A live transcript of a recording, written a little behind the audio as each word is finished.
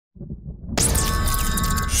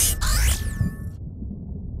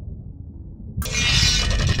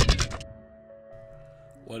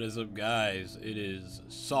What is up, guys? It is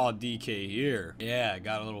Saw DK here. Yeah,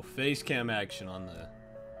 got a little face cam action on the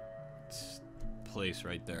place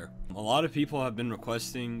right there. A lot of people have been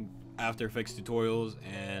requesting After Effects tutorials,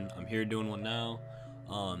 and I'm here doing one now.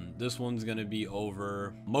 This one's gonna be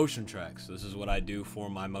over motion tracks. This is what I do for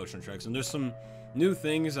my motion tracks, and there's some new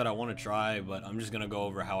things that I want to try, but I'm just gonna go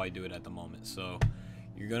over how I do it at the moment. So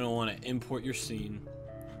you're gonna want to import your scene,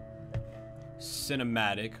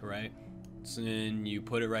 cinematic, right? So then you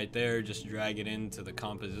put it right there, just drag it into the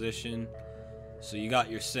composition. So you got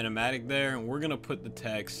your cinematic there, and we're gonna put the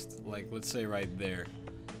text, like, let's say right there.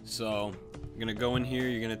 So you're gonna go in here,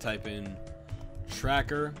 you're gonna type in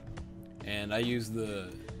tracker, and I use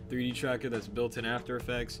the 3D tracker that's built in After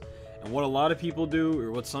Effects. And what a lot of people do, or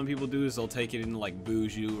what some people do, is they'll take it in like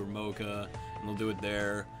Buju or Mocha, and they'll do it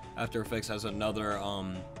there. After Effects has another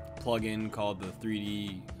plugin called the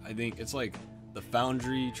 3D, I think it's like the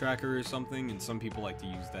Foundry tracker or something, and some people like to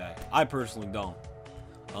use that. I personally don't,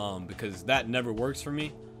 because that never works for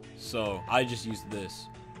me, so I just use this.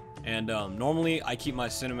 And normally I keep my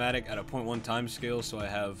cinematic at a 0.1 time scale, so I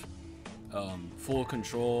have full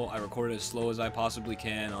control. I record it as slow as I possibly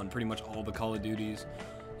can on pretty much all the Call of Duties.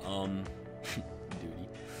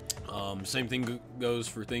 Same thing goes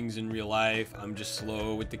for things in real life. I'm just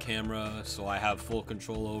slow with the camera, so I have full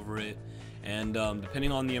control over it. And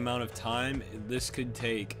depending on the amount of time, this could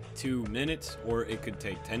take 2 minutes or it could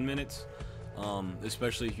take 10 minutes,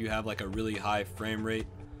 especially if you have like a really high frame rate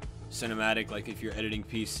cinematic. Like if you're editing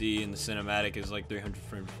PC and the cinematic is like 300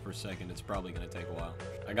 frames per second, it's probably gonna take a while.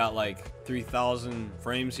 I got like 3,000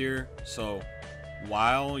 frames here, so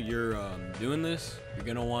while you're doing this, you're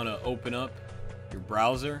gonna want to open up your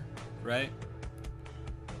browser, right?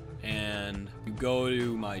 And you go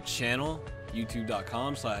to my channel,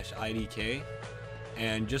 youtube.com/idk,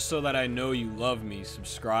 and just so that I know you love me,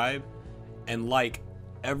 subscribe and like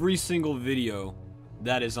every single video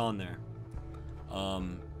that is on there.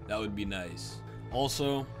 That would be nice.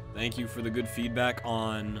 Also, thank you for the good feedback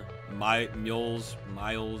on Miles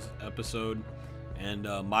episode and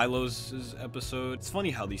Milo's episode. It's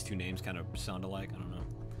funny how these two names kind of sound alike. I don't know.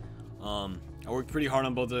 I worked pretty hard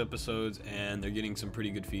on both the episodes, and they're getting some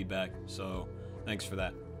pretty good feedback, so thanks for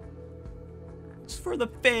that. It's for the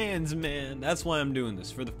fans, man. That's why I'm doing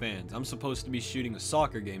this, for the fans. I'm supposed to be shooting a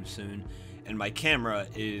soccer game soon, and my camera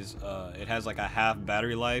is it has like a half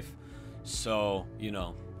battery life, so you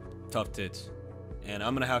know, tough tits. And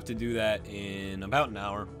I'm gonna have to do that in about an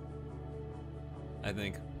hour, I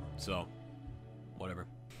think. So whatever,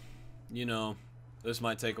 you know, this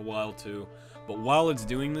might take a while too, but while it's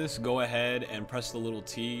doing this, go ahead and press the little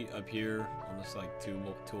T up here on this like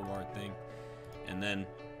toolbar thing, and then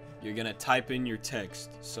you're gonna type in your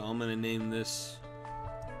text. So I'm gonna name this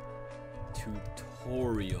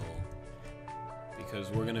tutorial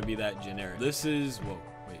because we're gonna be that generic. This is, whoa,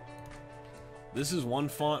 wait. This is one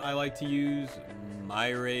font I like to use,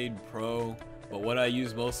 Myraid Pro, but what I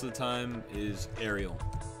use most of the time is Arial.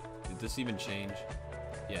 Did this even change?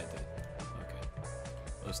 Yeah, it did. Okay.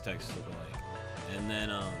 Those texts look alike. And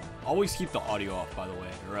then always keep the audio off, by the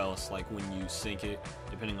way, or else like when you sync it,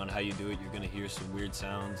 depending on how you do it, you're gonna hear some weird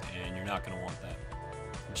sounds, and you're not gonna want that.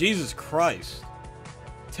 Jesus Christ,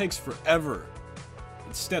 it takes forever.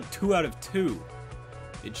 It's step 2 out of 2.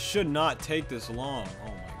 It should not take this long.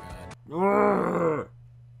 Oh my god.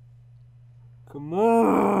 Come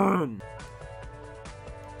on.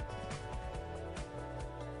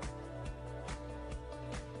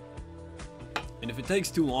 And if it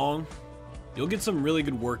takes too long, you'll get some really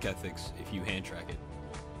good work ethics if you hand track it.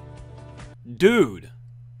 Dude,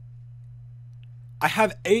 I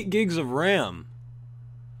have 8 gigs of RAM.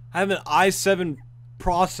 I have an i7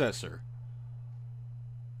 processor.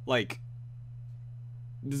 Like,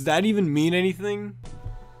 does that even mean anything?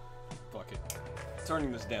 Fuck it.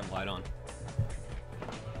 Turning this damn light on.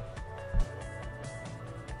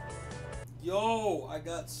 Yo, I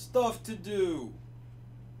got stuff to do.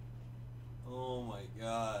 Oh my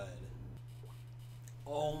god.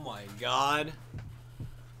 Oh my god.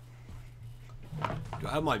 Do I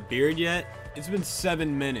have my beard yet? It's been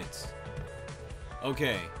 7 minutes.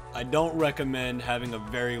 Okay, I don't recommend having a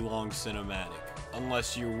very long cinematic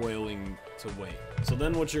unless you're willing to wait. So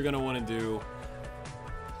then what you're gonna want to do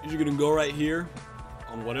is you're gonna go right here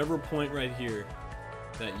on whatever point right here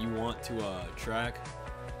that you want to track,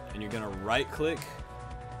 and you're gonna right click,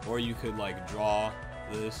 or you could like draw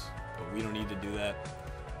this, but we don't need to do that.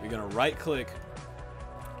 You're gonna right click,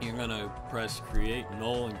 you're gonna press create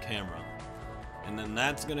null and camera, and then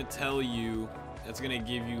that's gonna tell you, that's gonna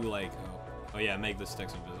give you like, oh yeah, make this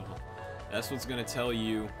text invisible. That's what's gonna tell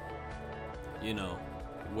you, you know,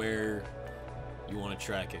 where you want to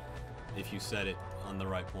track it if you set it on the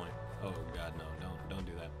right point. Oh god, no, don't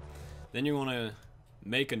do that. Then you want to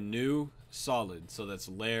make a new solid. So that's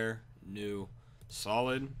layer, new,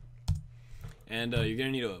 solid. And you're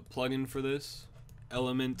gonna need a plugin for this,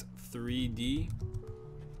 Element 3D.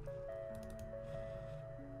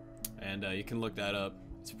 And you can look that up.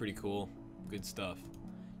 It's pretty cool. Good stuff.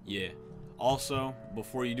 Yeah. Also,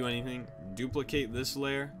 before you do anything, duplicate this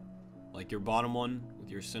layer, like your bottom one with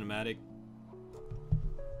your cinematic.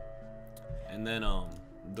 And then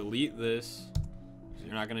delete this.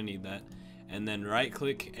 You're not gonna need that. And then right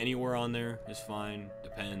click anywhere on there is fine.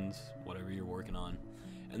 Depends, whatever you're working on.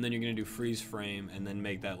 And then you're gonna do freeze frame and then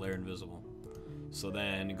make that layer invisible. So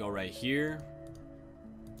then go right here,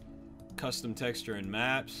 custom texture and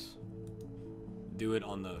maps, do it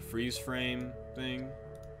on the freeze frame thing,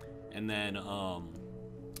 and then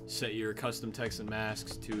set your custom text and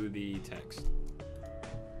masks to the text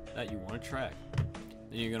that you want to track.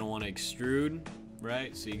 Then you're gonna want to extrude,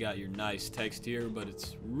 right? So you got your nice text here, but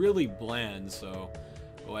it's really bland, so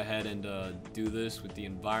go ahead and do this with the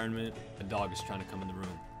environment. A dog is trying to come in the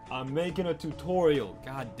room. I'm making a tutorial,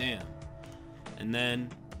 god damn. And then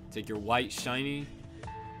take your white shiny,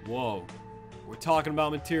 whoa, we're talking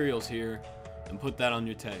about materials here, and put that on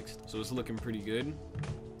your text. So it's looking pretty good.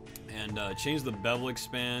 And change the bevel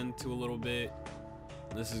expand to a little bit.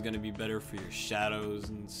 This is gonna be better for your shadows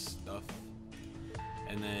and stuff.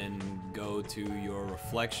 And then go to your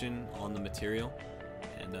reflection on the material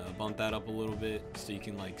and bump that up a little bit so you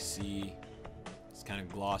can like see it's kind of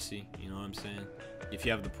glossy, you know what I'm saying? If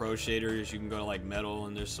you have the pro shaders, you can go to like metal,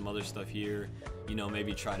 and there's some other stuff here, you know,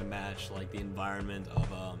 maybe try to match like the environment of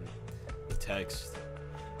the text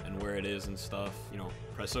and where it is and stuff. You know,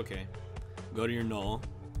 press OK, go to your null,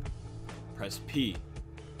 press P.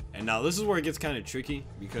 And now this is where it gets kind of tricky,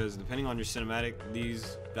 because depending on your cinematic,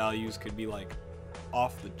 these values could be like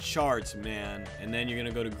off the charts, man. And then you're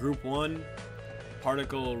gonna go to group 1,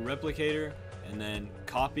 particle replicator, and then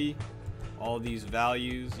copy all these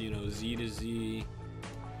values, you know, Z to Z,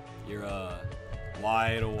 your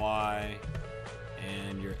Y to Y,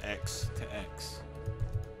 and your X to X.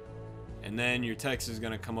 And then your text is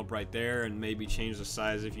gonna come up right there, and maybe change the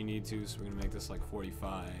size if you need to. So we're gonna make this like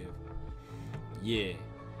 45. Yeah.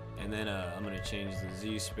 And then I'm gonna change the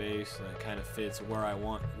Z space so that kind of fits where I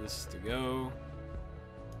want this to go.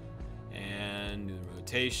 And do the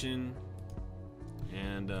rotation,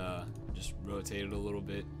 and just rotate it a little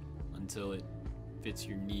bit until it fits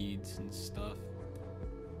your needs and stuff.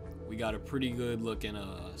 We got a pretty good looking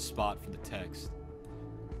spot for the text.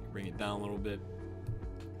 Bring it down a little bit.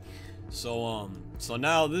 So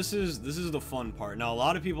now this is the fun part. Now a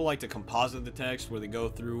lot of people like to composite the text, where they go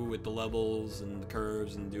through with the levels and the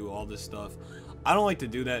curves and do all this stuff. I don't like to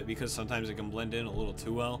do that because sometimes it can blend in a little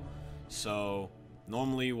too well. So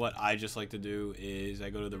normally what I just like to do is I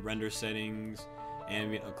go to the render settings,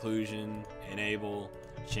 ambient occlusion, enable,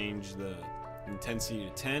 change the intensity to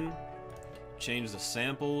 10, change the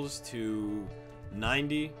samples to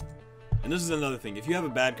 90. And this is another thing, if you have a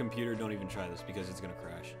bad computer, don't even try this because it's gonna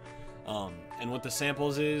crash. And what the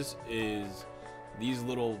samples is these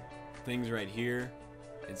little things right here.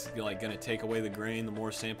 It's like gonna take away the grain. The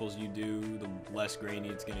more samples you do, the less grainy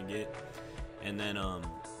it's gonna get. And then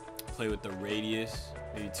play with the radius,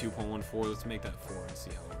 maybe 2.14. Let's make that 4 and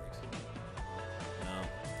see how it works. No.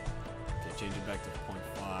 Okay, change it back to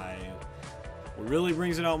 0.5. What really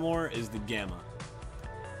brings it out more is the gamma,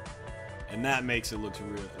 and that makes it look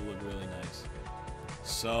really nice.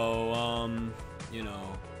 So you know,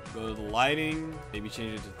 go to the lighting, maybe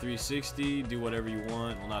change it to 360, do whatever you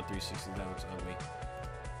want. Well, not 360, that looks ugly.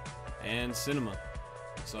 And cinema.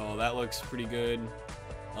 So that looks pretty good.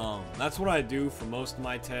 That's what I do for most of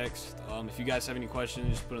my text. If you guys have any questions,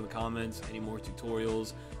 just put in the comments. Any more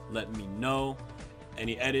tutorials, let me know.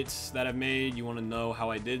 Any edits that I've made, you want to know how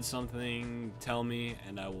I did something, tell me,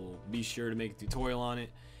 and I will be sure to make a tutorial on it.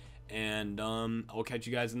 And I'll catch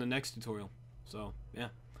you guys in the next tutorial. So yeah,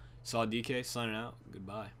 Saw DK signing out.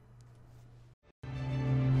 Goodbye.